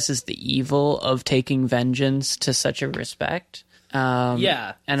emphasizes the evil of taking vengeance to such a respect.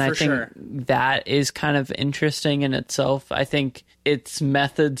 Yeah, and I think that is kind of interesting in itself. I think its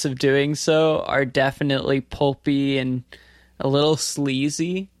methods of doing so are definitely pulpy and a little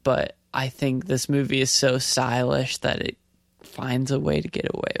sleazy, but I think this movie is so stylish that it finds a way to get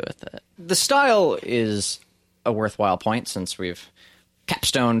away with it. The style is a worthwhile point since we've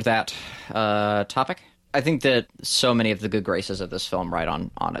capstoned that topic. I think that so many of the good graces of this film ride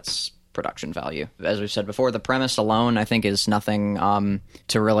on its production value. As we've said before, the premise alone, I think, is nothing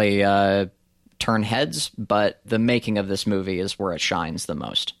to really turn heads, but the making of this movie is where it shines the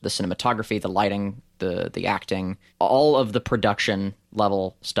most. The cinematography, the lighting, the acting, all of the production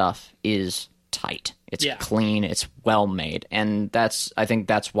level stuff is tight. It's clean, it's well made, and I think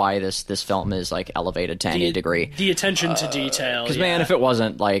that's why this film is like elevated to any degree. The attention to detail. Because man, if it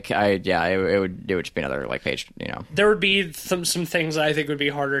wasn't like it would just be another like page. You know, there would be some things that I think would be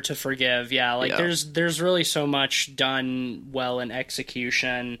harder to forgive. Yeah, like there's really so much done well in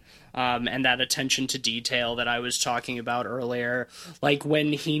execution. And that attention to detail that I was talking about earlier, like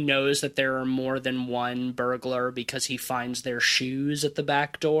when he knows that there are more than one burglar because he finds their shoes at the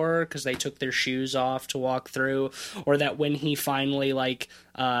back door because they took their shoes off to walk through, or that when he finally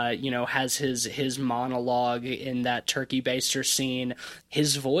has his monologue in that turkey baster scene,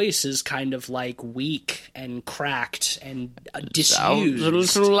 his voice is kind of like weak and cracked and disused. Sounds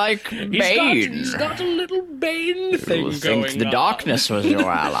a little like Bane. He's got a little Bane thing Who going thinks the on. darkness was your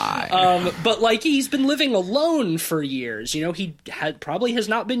ally. But like he's been living alone for years. You know, he probably has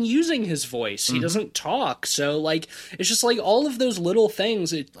not been using his voice. He doesn't talk. So like it's just like all of those little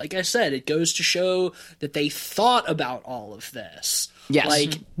things. Like I said, it goes to show that they thought about all of this. Yes.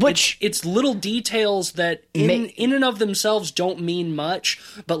 Like, which it's little details that in and of themselves don't mean much,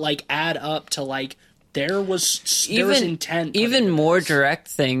 but like add up to like there was intent. Even more direct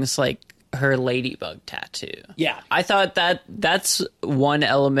things like her ladybug tattoo. Yeah. I thought that's one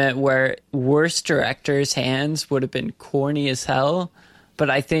element where worse directors' hands would have been corny as hell, but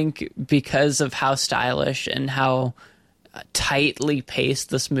I think because of how stylish and how tightly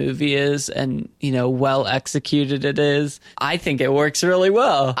paced this movie is and, you know, well executed it is, I think it works really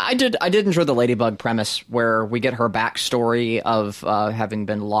well. I did enjoy the ladybug premise where we get her backstory of having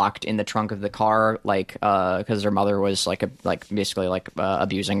been locked in the trunk of the car, like because her mother was basically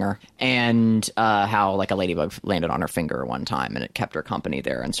abusing her, and how like a ladybug landed on her finger one time and it kept her company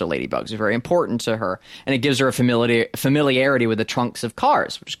there, and so ladybugs are very important to her, and it gives her a familiarity with the trunks of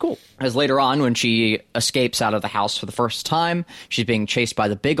cars, which is cool. As later on, when she escapes out of the house for the first time, she's being chased by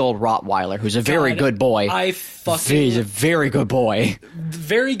the big old Rottweiler, who's a very good boy. He's a very good boy.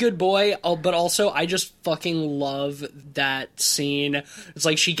 Very good boy, but also I just fucking love that scene. It's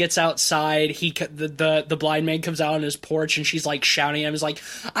like she gets outside, the blind man comes out on his porch and she's like shouting at him, is like,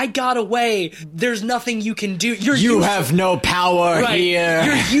 I got away, there's nothing you can do. You have no power here.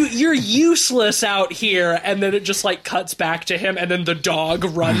 You're useless out here. And then it just like cuts back to him, and then the dog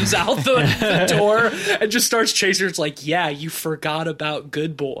runs out the door and just starts chasing her. It's like, yeah, you forgot about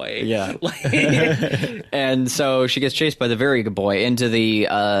good boy. Yeah. And so she gets chased by the very good boy into the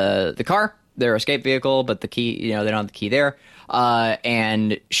car, their escape vehicle, but the key, you know, they don't have the key there.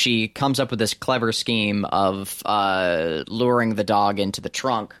 And she comes up with this clever scheme of luring the dog into the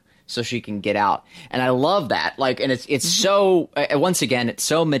trunk so she can get out. And I love that. Like, and it's so, once again, it's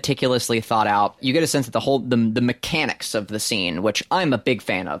so meticulously thought out. You get a sense of the mechanics of the scene, which I'm a big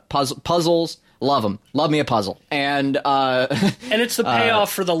fan of. Puzzles. Love them. Love me a puzzle. And it's the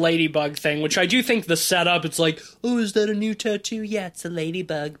payoff for the ladybug thing, which I do think the setup, it's like, oh, is that a new tattoo? Yeah, it's a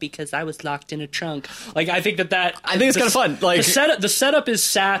ladybug because I was locked in a trunk. Like, I think that I think it's kind of fun. Like, the setup is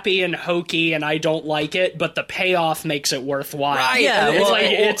sappy and hokey, and I don't like it, but the payoff makes it worthwhile. Right. Yeah,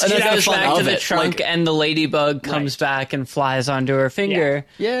 It's she goes back to the it. trunk, like, and the ladybug comes back and flies onto her finger.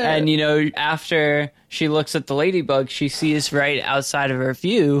 Yeah. And, you know, after she looks at the ladybug, she sees right outside of her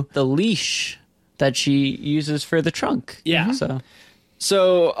view the leash that she uses for the trunk. Yeah.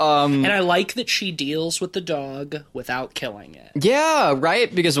 So, and I like that she deals with the dog without killing it. Yeah,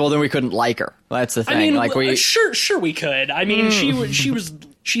 right? Because, well, then we couldn't like her. That's the thing. I mean, like sure we could. I mean,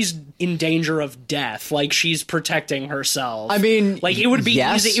 she's in danger of death. Like, she's protecting herself. I mean, like, it would be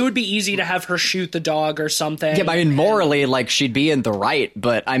yes. easy. It would be easy to have her shoot the dog or something. Yeah, I mean, morally, like, she'd be in the right,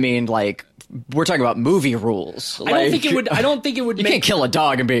 but I mean, like, we're talking about movie rules. I don't think it would. I don't think it would. You can't kill a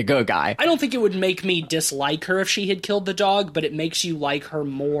dog and be a good guy. I don't think it would make me dislike her if she had killed the dog, but it makes you like her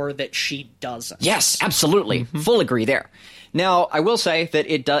more that she doesn't. Yes, absolutely. Full agree there. Now, I will say that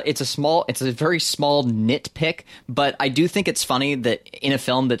it's a very small nitpick, but I do think it's funny that in a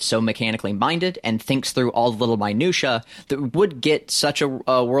film that's so mechanically minded and thinks through all the little minutia, that would get such a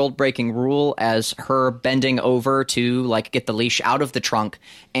world-breaking rule as her bending over to, like, get the leash out of the trunk,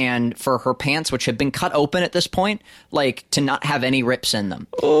 and for her pants, which have been cut open at this point, like, to not have any rips in them.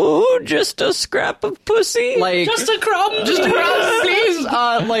 Oh, just a scrap of pussy. Like, Just a crumb. just a crumb, please.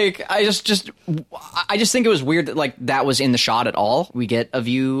 Like, I just think it was weird that, like, that was in the shot at all. We get a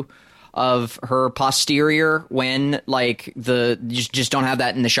view of her posterior when, like, you just don't have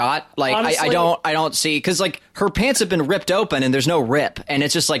that in the shot. Like, Honestly, I don't see, because, like, her pants have been ripped open and there's no rip, and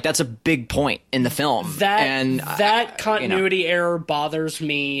it's just like, that's a big point in the film. That continuity error bothers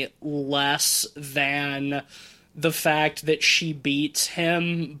me less than the fact that she beats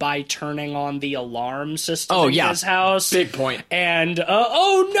him by turning on the alarm system in his house. Big point. And,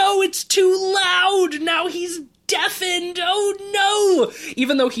 oh no, it's too loud! Now he's deafened! Oh no!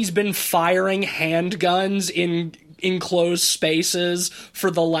 Even though he's been firing handguns in enclosed spaces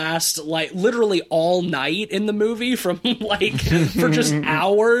for the last, like, literally all night in the movie from, like, for just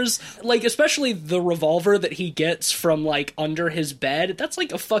hours. Like, especially the revolver that he gets from, like, under his bed. That's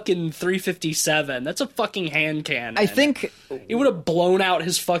like a fucking 357. That's a fucking hand cannon. I think it would have blown out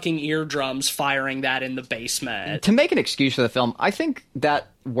his fucking eardrums firing that in the basement. to make an excuse for the film, I think that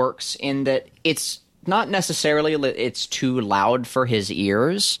works in that it's not necessarily it's too loud for his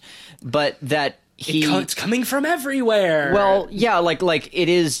ears, but that It's coming from everywhere. Well, yeah, like it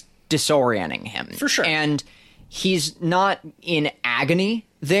is disorienting him. For sure. And he's not in agony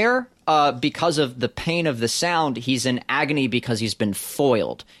there because of the pain of the sound. He's in agony because he's been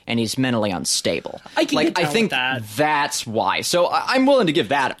foiled and he's mentally unstable. I can get down I think with that. That's why. So I'm willing to give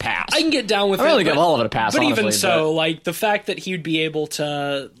that a pass. I can get down with I'm it. willing to give all of it a pass, But even honestly, so, like, the fact that he'd be able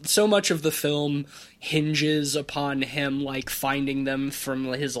to... So much of the film hinges upon him, like, finding them from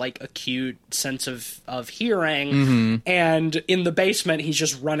his, like, acute sense of hearing. Mm-hmm. And in the basement, he's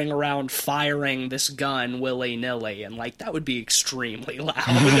just running around firing this gun willy-nilly. And, like, that would be extremely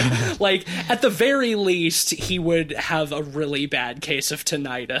loud. Like, at the very least, he would have a really bad case of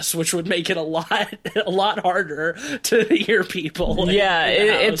tinnitus, which would make it a lot harder to hear people. Yeah, in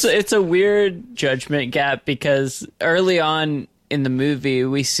the house. it's a weird judgment gap because early on in the movie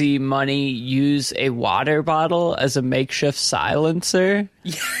we see Money use a water bottle as a makeshift silencer.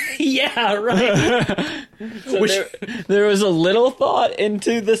 Yeah, right. So there was a little thought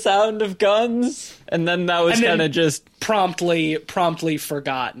into the sound of guns, and then that was kind of just promptly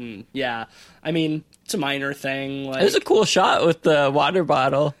forgotten. Yeah, I mean, it's a minor thing. Like, it was a cool shot with the water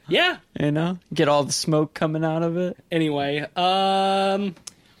bottle. Yeah. You know, get all the smoke coming out of it. Anyway, I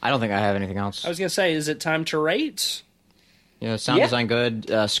don't think I have anything else. I was gonna say, is it time to rate? You know, sound design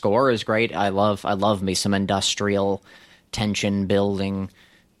good. Score is great. I love me some industrial tension building,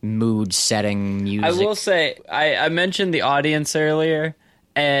 mood setting music. I will say, I mentioned the audience earlier,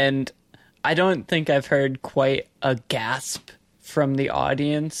 and I don't think I've heard quite a gasp from the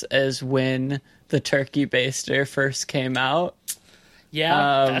audience as when the turkey baster first came out.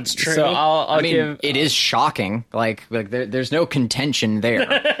 Yeah, that's true. So I'll give. It is shocking. Like there's no contention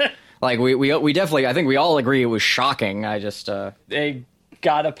there. Like we definitely, I think we all agree it was shocking. I just They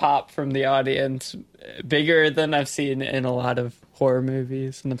got a pop from the audience, bigger than I've seen in a lot of horror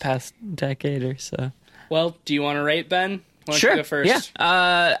movies in the past decade or so. Well, do you want to rate, Ben? Why don't Sure. you go first?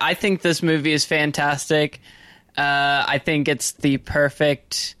 Yeah. I think this movie is fantastic. I think it's the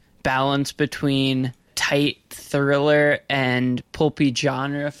perfect balance between tight thriller and pulpy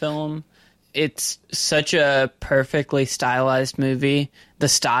genre film. It's such a perfectly stylized movie. The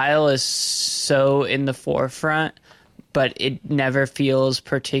style is so in the forefront, but it never feels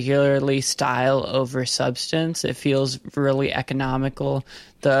particularly style over substance. It feels really economical.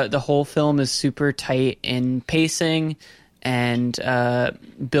 The whole film is super tight in pacing and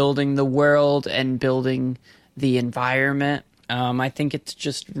building the world and building the environment. I think it's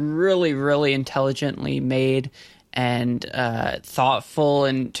just really, really intelligently made and thoughtful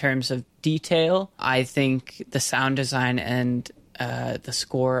in terms of detail. I think the sound design and the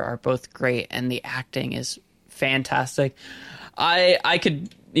score are both great, and the acting is fantastic. I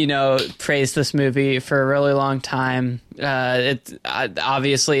could, praise this movie for a really long time.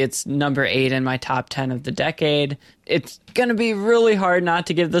 Obviously it's number 8 in my top 10 of the decade. It's gonna be really hard not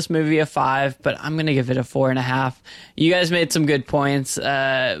to give this movie a 5, but I'm gonna give it a 4.5. You guys made some good points.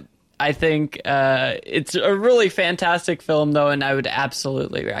 I think it's a really fantastic film, though, and I would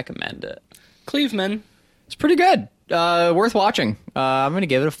absolutely recommend it. Cleveman. It's pretty good. Worth watching. I'm going to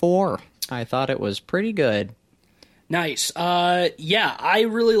give it a 4. I thought it was pretty good. Nice. Yeah, I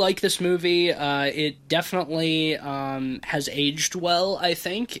really like this movie. It definitely has aged well, I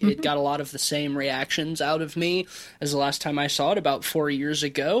think. Mm-hmm. It got a lot of the same reactions out of me as the last time I saw it about 4 years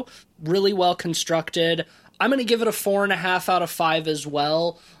ago. Really well constructed. I'm going to give it a 4.5 out of 5 as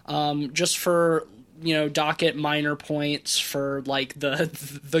well, just for, docket minor points for, like,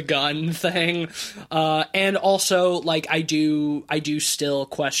 the gun thing. And also, like, I do still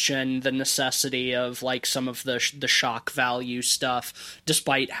question the necessity of, like, some of the shock value stuff,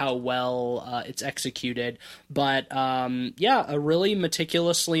 despite how well it's executed. But, yeah, a really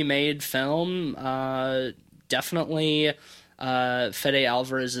meticulously made film. Definitely Fede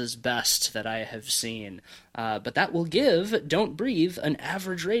Alvarez's best that I have seen. But that will give Don't Breathe an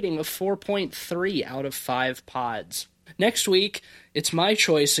average rating of 4.3 out of 5 pods. Next week, it's my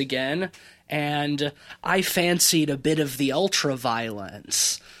choice again, and I fancied a bit of the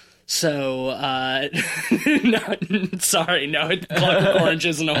ultra-violence. So, Clockwork Orange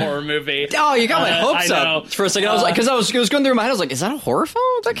isn't a horror movie. Oh, you got my hopes up for a second. I was like, because it was going through my head. I was like, is that a horror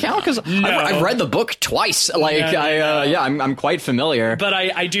film? Does that count? Because no. I've read the book twice. Like, I'm quite familiar. But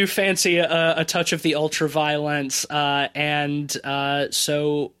I do fancy a touch of the ultra violence, and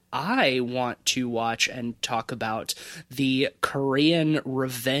so I want to watch and talk about the Korean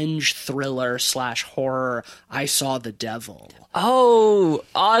revenge thriller / horror I Saw the Devil. Oh,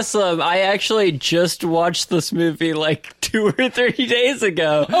 awesome. I actually just watched this movie like 2 or 3 days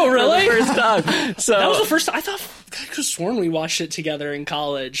ago. Oh, really? For the first time. So that was the first time. I could have sworn we watched it together in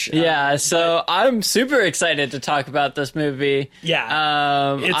college. Yeah, so I'm super excited to talk about this movie.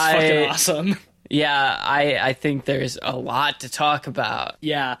 Yeah, it's fucking awesome. Yeah, I think there's a lot to talk about.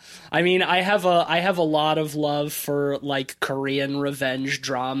 Yeah, I mean, I have a lot of love for, like, Korean revenge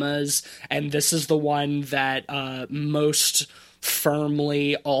dramas, and this is the one that most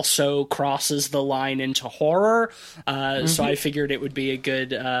firmly also crosses the line into horror. So I figured it would be a good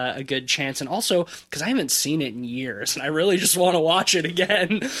chance, and also because I haven't seen it in years, and I really just want to watch it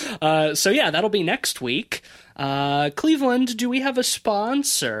again. So yeah, that'll be next week. Cleveland, do we have a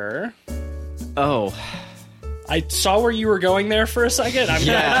sponsor? Oh. I saw where you were going there for a second. I'm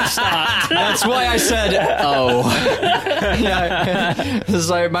glad you stopped. That's why I said, oh. It's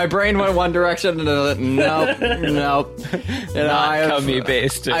like my brain went one direction and nope.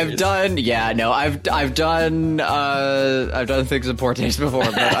 Cummy-based. I've done things in poor taste before,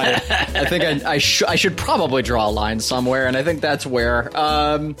 but I think I should probably draw a line somewhere, and I think that's where.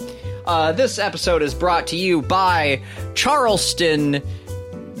 This episode is brought to you by Charleston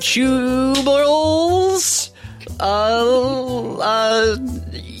Tubules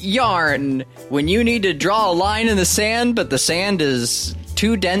yarn. When you need to draw a line in the sand, but the sand is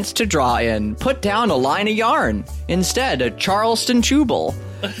too dense to draw in, put down a line of yarn. Instead, a Charleston Tubule.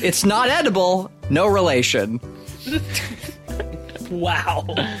 It's not edible, no relation. Wow.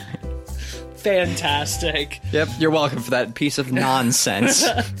 Fantastic. Yep, you're welcome for that piece of nonsense.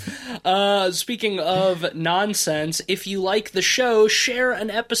 Speaking of nonsense, if you like the show, share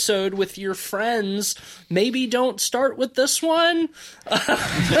an episode with your friends. Maybe don't start with this one.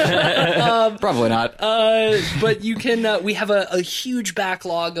 Probably not. But you can, we have a huge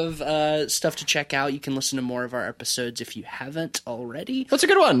backlog of stuff to check out. You can listen to more of our episodes if you haven't already. That's a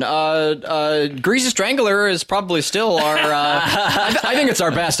good one. Greasy Strangler is probably still our, I think it's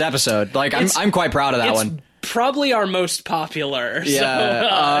our best episode. Like, I'm quite proud of that one. Probably our most popular.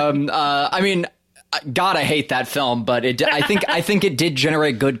 Yeah. So, I mean, God, I hate that film, but I think it did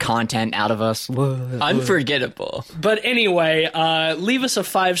generate good content out of us. Unforgettable. But anyway, leave us a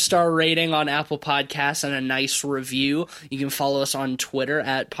 5-star rating on Apple Podcasts and a nice review. You can follow us on Twitter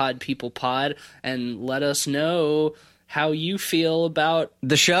at PodPeoplePod and let us know how you feel about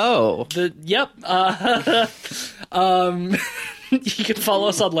the show. You can follow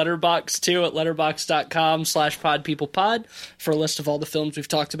us on Letterboxd too at letterboxd.com/podpeoplepod for a list of all the films we've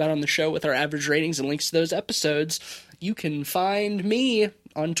talked about on the show with our average ratings and links to those episodes. You can find me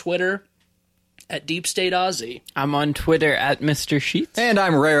on Twitter at Deep State Aussie. I'm on Twitter at Mr. Sheets. And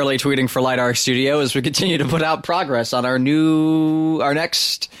I'm rarely tweeting for Light Arc Studio as we continue to put out progress on our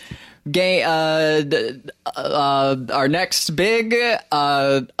next game, our next big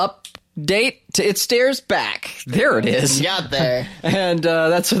update to It Stares Back. There it is. You got there. And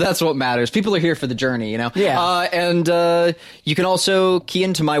that's what matters. People are here for the journey, you know? Yeah. And you can also key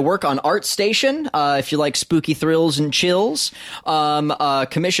into my work on ArtStation if you like spooky thrills and chills.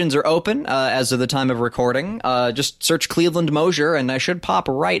 Commissions are open as of the time of recording. Just search Cleveland Mosier and I should pop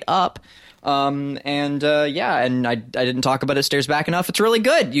right up. And I didn't talk about It Stares Back enough. It's really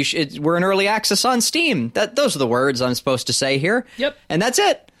good. We're in early access on Steam. Those are the words I'm supposed to say here. Yep. And that's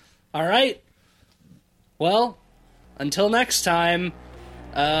it. All right. Well, until next time,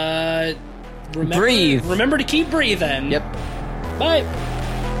 breathe. Remember to keep breathing. Yep. Bye.